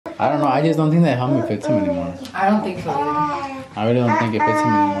I don't know. I just don't think that helmet fits him anymore. I don't think so either. I really don't think it fits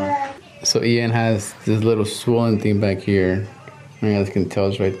him anymore. So Ian has this little swollen thing back here. You guys can tell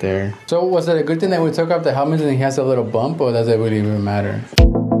it's right there. So was it a good thing that we took off the helmet and he has a little bump, or does it really even matter?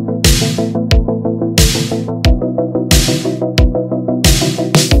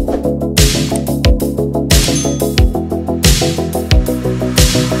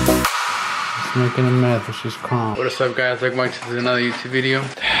 Making a mess, which is calm. What is up, guys? Welcome back to another YouTube video.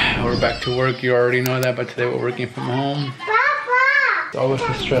 We're back to work. You already know that, but today we're working from home. It's always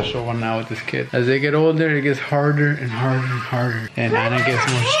a stressful one now with this kid. As they get older, it gets harder and harder and harder. And Anna gets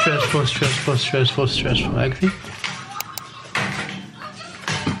more stressful. Like, see?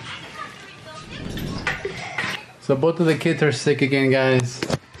 So both of the kids are sick again, guys.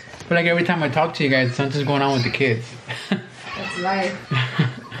 I feel like every time I talk to you guys, something's going on with the kids. That's life.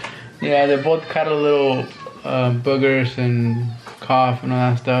 Yeah, they both caught a little boogers and cough and all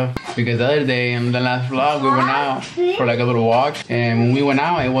that stuff. Because the other day in the last vlog, we went out for like a little walk. And when we went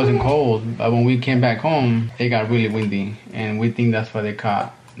out, it wasn't cold. But when we came back home, it got really windy. And we think that's why they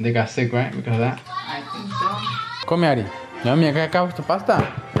got sick, right? Because of that? I think so. Come, Ari. Yummy, acá acabas tu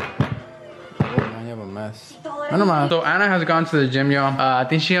pasta. Oh, man, you have a mess. So Anna has gone to the gym, y'all. I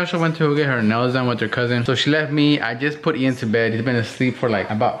think she also went to get her nails done with her cousin. So she left me. I just put Ian to bed. He's been asleep for like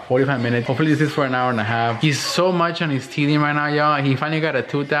about 45 minutes. Hopefully this is for an hour and a half. He's so much on his teething right now, y'all. He finally got a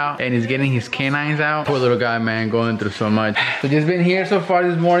tooth out and he's getting his canines out. Poor little guy, man, going through so much. So just been here so far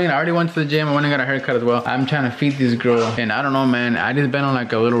this morning. I already went to the gym. I went and got a haircut as well. I'm trying to feed this girl. And I don't know, man. I just been on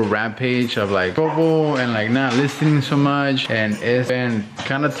like a little rampage of like football and like not listening so much. And it's been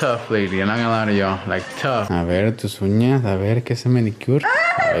kind of tough lately. I'm not gonna lie to y'all. Like tough. A ver tus uñas. A ver qué es manicure.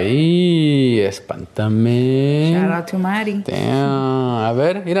 Ay, espántame. Shout out to Mari. Damn. A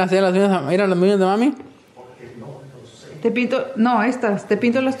ver, mira, mira las uñas de mami. Te pinto, no, estas, te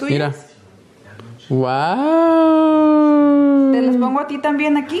pinto las tuyas. Mira. Wow. ¿Te las pongo a ti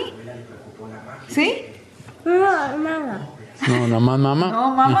también aquí? ¿Sí? No, nomás mama.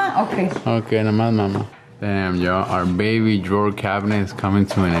 No, mamá, okay. Okay, nomás mama. Damn, y'all, our baby drawer cabinet is coming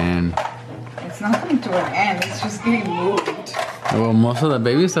to an end. It's not coming to an end, it's just getting moved. Well, most of the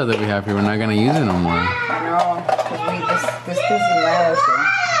baby stuff that we have here, we're not gonna use it no more. I know, because this doesn't matter, so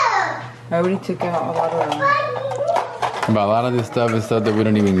I already took out a lot of them. But a lot of this stuff is stuff that we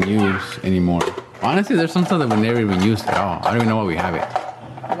don't even use anymore. Honestly, there's some stuff that we never even used at all. I don't even know why we have it.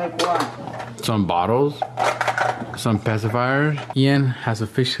 Like what? Some bottles, some pacifiers. Ian has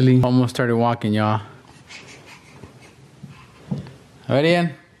officially almost started walking, y'all. A ver,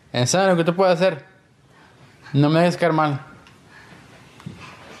 Ian. Enséñame lo que tú puedes hacer. No me dejes caer mal.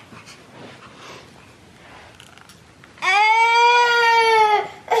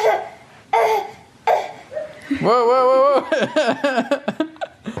 Whoa.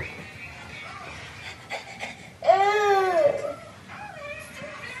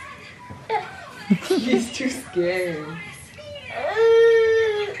 He's too scared.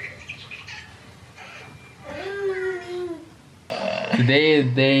 Today is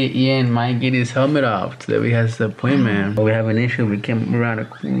the day Ian might get his helmet off. Today we have the appointment. But we have an issue. We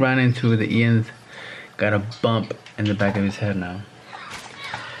ran into the Ian's got a bump in the back of his head now.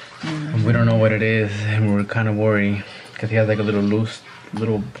 And we don't know what it is, and we're kind of worried because he has like a little loose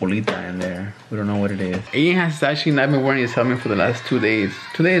little bolita in there. We don't know what it is. Ian has actually not been wearing his helmet for the last 2 days.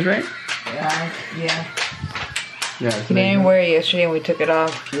 2 days, right? Yeah. Yeah. He didn't wear it yesterday and we took it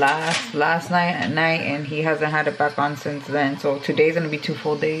off last night at night, and he hasn't had it back on since then. So today's gonna be 2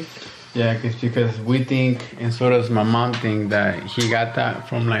 full days. Yeah, because we think, and so does my mom think, that he got that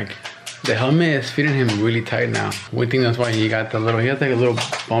from like, the helmet is fitting him really tight now. We think that's why he got he has like a little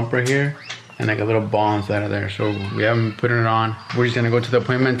bump right here and like a little ball inside of there. So we haven't put it on. We're just gonna go to the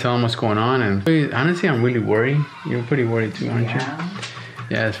appointment, tell him what's going on. And honestly, I'm really worried. You're pretty worried too, aren't you?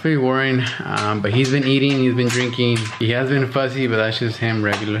 Yeah, it's pretty worrying. But he's been eating, he's been drinking. He has been fussy, but that's just him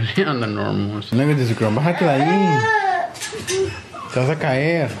regularly on the normal. So look at this girl. Bájate de ahí. Te vas a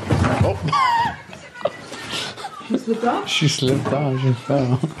caer. Oh. She slipped off? She slipped off, she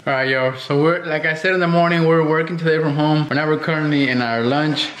fell. Alright, yo, so we're, like I said in the morning, we're working today from home. We're currently in our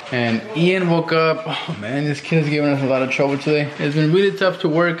lunch, and Ian woke up. Oh man, this kid's giving us a lot of trouble today. It's been really tough to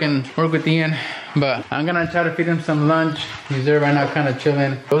work with Ian, but I'm gonna try to feed him some lunch. He's there right now, kind of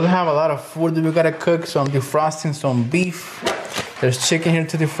chilling. We also have a lot of food that we gotta cook, so I'm defrosting some beef. There's chicken here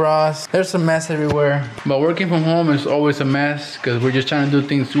to defrost. There's a mess everywhere. But working from home is always a mess because we're just trying to do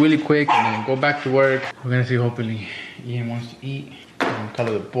things really quick and then go back to work. We're gonna see, hopefully Ian wants to eat. Call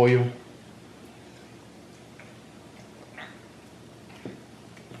it the pollo.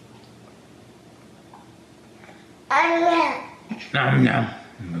 Nom nom.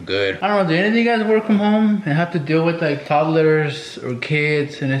 good. I don't know, do any of you guys work from home and have to deal with like toddlers or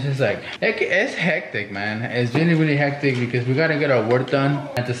kids? And it's just like, it's hectic, man. It's really, really hectic because we gotta get our work done.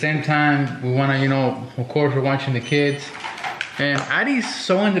 At the same time, we wanna, you know, of course we're watching the kids. And Addie's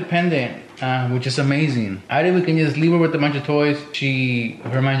so independent, which is amazing. Addie, we can just leave her with a bunch of toys.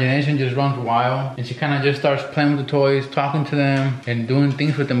 Her imagination just runs wild. And she kind of just starts playing with the toys, talking to them, and doing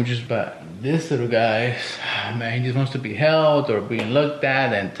things with them, which is, but this little guy, man, he just wants to be held or being looked at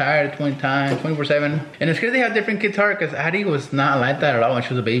the entire 24/7. And it's crazy how different kids are, because Addie was not like that at all when she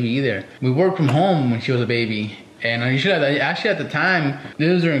was a baby either. We worked from home when she was a baby. And actually at the time,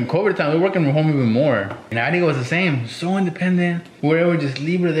 this was during COVID time, we were working from home even more. And Addie was the same, so independent. We would just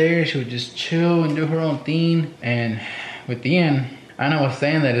leave her there, she would just chill and do her own thing. And with the end, Anna was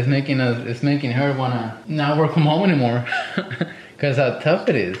saying that it's making her wanna not work from home anymore. Cause how tough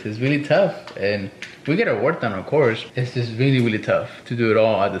it is, it's really tough. And we get our work done, of course. It's just really, really tough to do it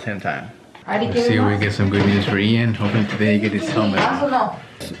all at the same time. Let's see if we get some good news for Ian. Hoping today he get his helmet.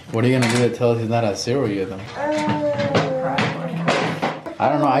 What are you gonna do to tell us he's not at 0 yet though? I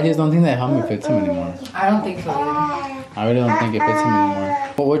don't know, I just don't think that helmet fits him anymore. I don't think so either. I really don't think it fits him anymore.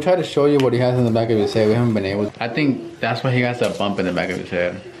 But we'll try to show you what he has in the back of his head. We haven't been able to. I think that's why he has that bump in the back of his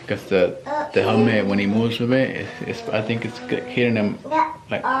head. Because the helmet, when he moves with it, I think it's hitting him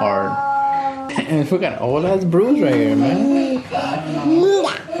like hard. And it's fucking old ass bruise right here, man.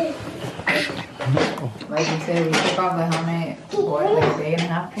 Like you said, we took off the helmet, what, like a day and a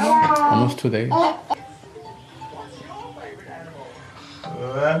half ago? Almost 2 days.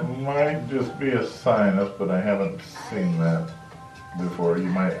 That might just be a sinus, but I haven't seen that before. You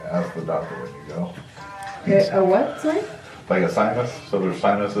might ask the doctor when you go. A what, sorry? Like a sinus, so there's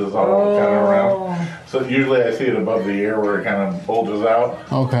sinuses all kind of around. So usually I see it above the ear where it kind of bulges out.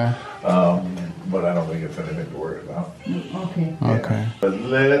 Okay. But I don't think it's anything to worry about. Okay. Yeah. Okay. But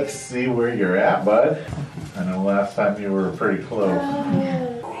let's see where you're at, bud. I know last time you were pretty close.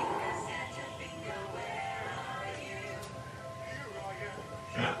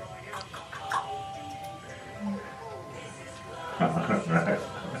 Right.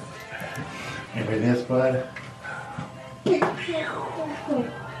 Maybe this, bud.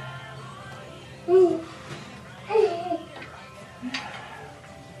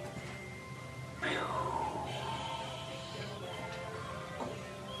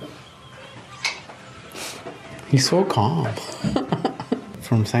 He's so calm.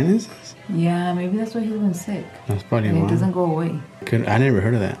 From sinuses? Yeah, maybe that's why he's been sick. That's probably And why. it doesn't go away. I never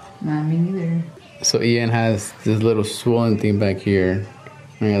heard of that. Nah, me neither. So Ian has this little swollen thing back here.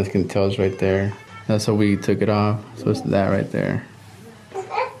 You guys can tell it's right there. That's how we took it off. So it's that right there.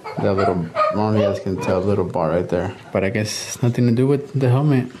 That little, you guys can tell, little bar right there. But I guess it's nothing to do with the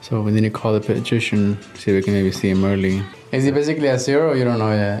helmet. So we need to call the pediatrician, see if we can maybe see him early. Is he basically at 0 or you don't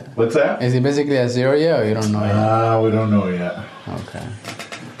know yet? What's that? Is he basically at 0 yet or you don't know yet? We don't know yet. Okay.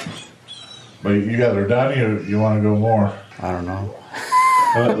 But you guys are done? You want to go more? I don't know.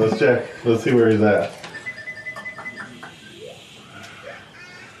 Let's check. Let's see where he's at.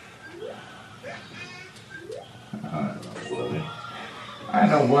 I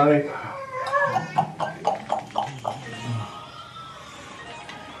know, buddy.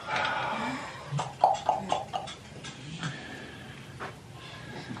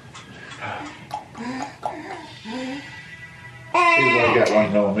 He's like at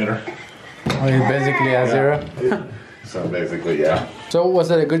 1 millimeter. Oh, he's basically at 0? So basically, yeah. So was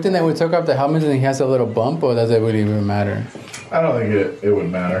it a good thing that we took off the helmet and he has a little bump, or does it really even matter? I don't think it would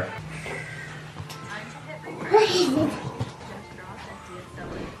matter.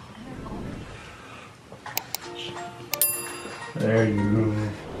 There you go.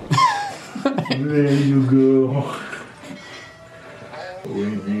 There you go. We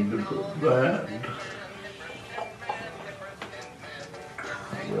need to put that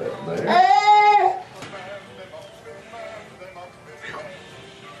right there.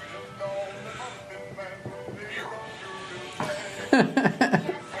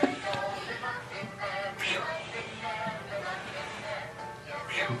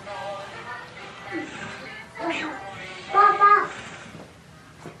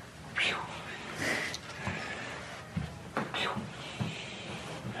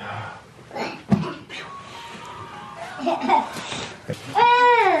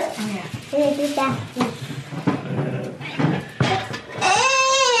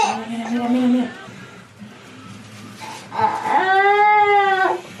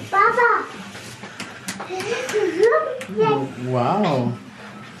 Wow.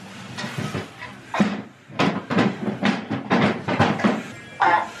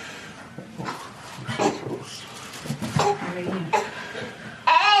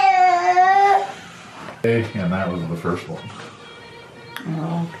 And that was the first one.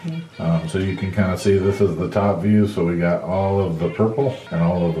 Oh, okay. So you can kind of see this is the top view. So we got all of the purple and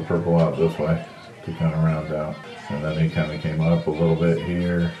all of the purple out this way to kind of round out. And then he kind of came up a little bit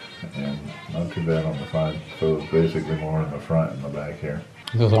here and not too bad on the side. So it's basically more in the front and the back here.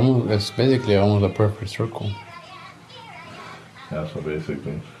 It's basically almost a perfect circle. Yeah, so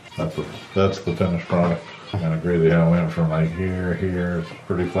basically that's the finished product. Kind of crazy how it went from like here, it's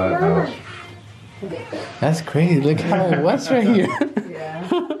pretty flat now. That's crazy. Look how it was right here.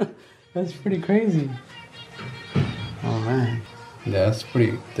 Yeah. That's pretty crazy. Oh man. Yeah, that's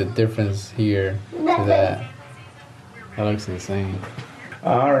pretty, the difference here to that. That looks insane.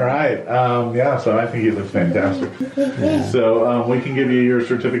 All right. Yeah, so I think he looks fantastic. Yeah. So we can give you your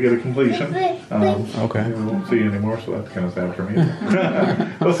certificate of completion. Okay. We won't see you anymore, so that's kind of sad for me.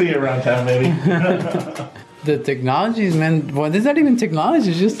 We'll see you around town, maybe. The technologies, man. Well, this is not even technology.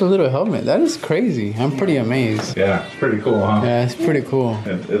 It's just a little helmet. That is crazy. I'm pretty amazed. Yeah, it's pretty cool, huh? Yeah, it's pretty cool.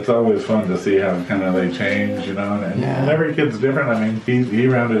 It's always fun to see how kind of they change, you know. And every kid's different. I mean, he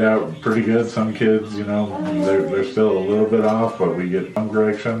rounded out pretty good. Some kids, you know, they're still a little bit off, but we get some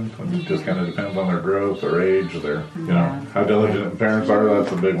correction. It just kind of depends on their growth, their age, their, you know, how diligent parents are.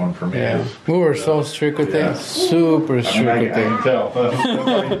 That's a big one for me. Yeah. We were so strict with it. Super strict with it. I can tell.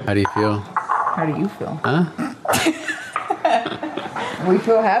 How do you feel? How do you feel? Huh? We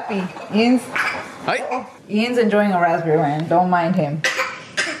feel happy. Ian's enjoying a raspberry man. Don't mind him.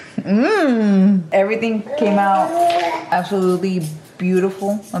 Everything came out absolutely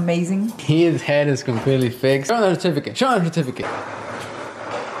beautiful, amazing. His head is completely fixed. Show him the certificate. Show him the certificate.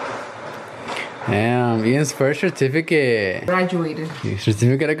 Damn, Ian's first certificate. Graduated.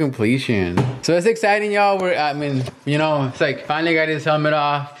 Certificate of completion. So it's exciting, y'all. I mean, you know, it's like finally got his helmet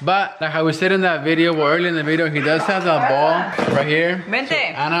off. But like how we said in that video, well, early in the video, he does have that ball right here. Vente. So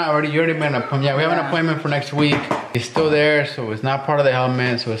Anna you already made an appointment. Yeah, we have an appointment for next week. It's still there, so it's not part of the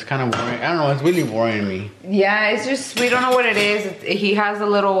helmet. So it's kind of worrying. I don't know. It's really worrying me. Yeah, it's just we don't know what it is. He has a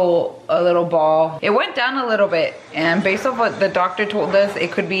little ball. It went down a little bit, and based on what the doctor told us,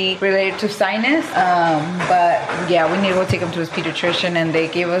 it could be related to sinus. But yeah, we need to go take him to his pediatrician, and they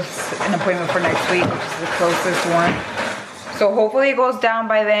gave us an appointment for next week, which is the closest one. So hopefully it goes down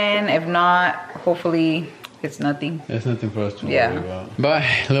by then. If not, hopefully it's nothing. There's nothing for us to worry about. But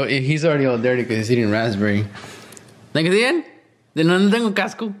look, he's already all dirty because he's eating raspberry. ¿Thank you, Ian? No tengo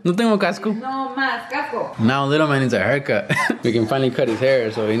casco. No tengo casco. No más casco. Now little man needs a haircut. We can finally cut his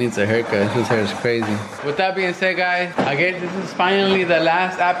hair, so he needs a haircut. His hair is crazy. With that being said, guys, I guess this is finally the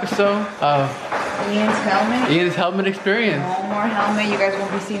last episode of Ian's helmet experience. No more helmet. You guys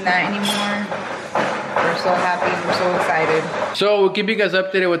won't be seeing that anymore. We're so happy. We're so excited. So we'll keep you guys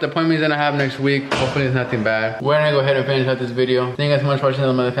updated with the appointments that I have next week. Hopefully it's nothing bad. We're gonna go ahead and finish out this video. Thank you guys so much for watching the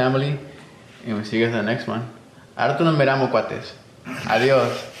Lomeli Family, and we'll see you guys in the next one. Ahora tú nos miramos, cuates.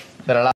 Adiós. Será la